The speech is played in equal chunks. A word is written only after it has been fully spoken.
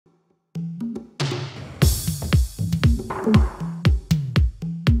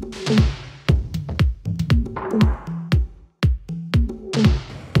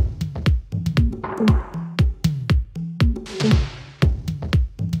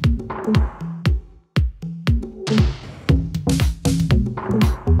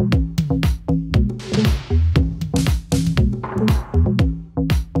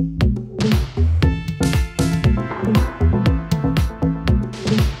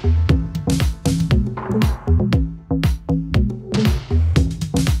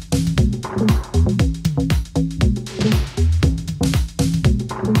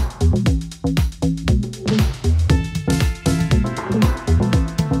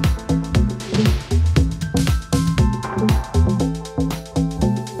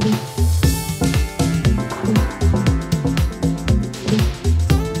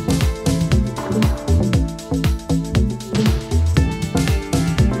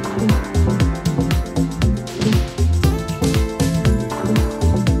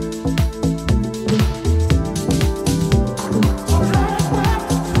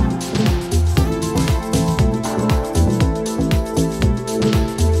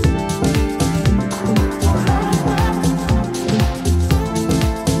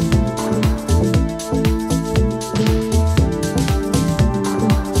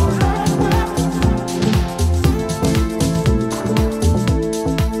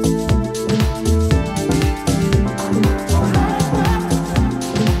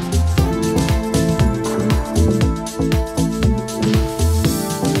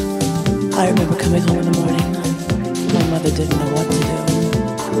I remember coming home in the morning. My mother didn't know what to do.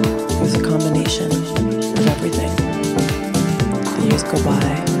 It was a combination of everything. The years go by,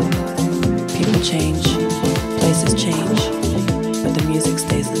 people change, places change, but the music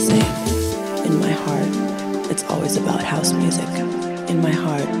stays the same. In my heart, it's always about house music. In my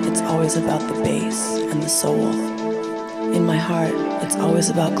heart, it's always about the bass and the soul. In my heart, it's always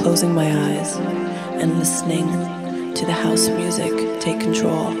about closing my eyes and listening to the house music take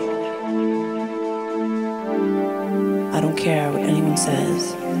control. I don't care what anyone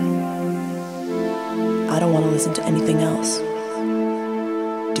says. I don't want to listen to anything else.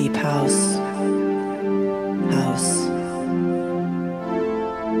 Deep house. House.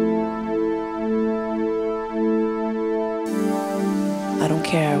 I don't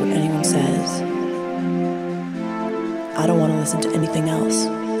care what anyone says. I don't want to listen to anything else.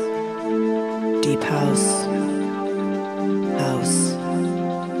 Deep house. House.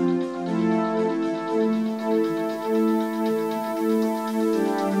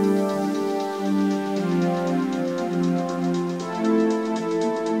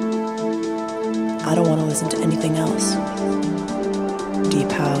 I don't want to listen to anything else.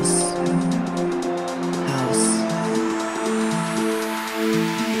 Deep house. House.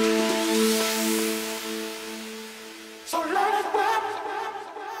 So let it rap.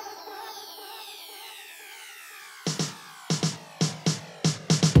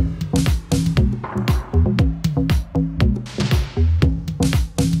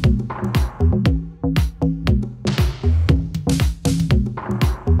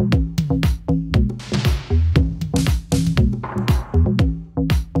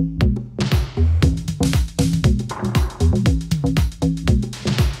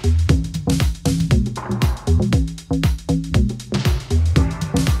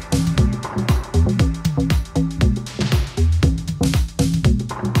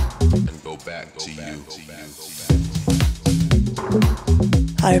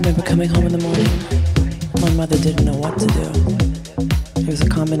 I remember coming home in the morning. My mother didn't know what to do. It was a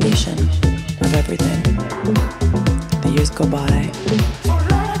combination of everything. The years go by,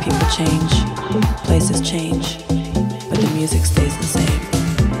 people change, places change, but the music stays the same.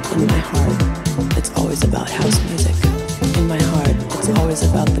 In my heart, it's always about house music. In my heart, it's always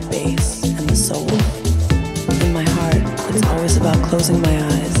about the bass and the soul. In my heart, it's always about closing my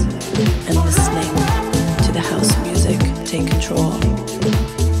eyes and listening to the house music take control.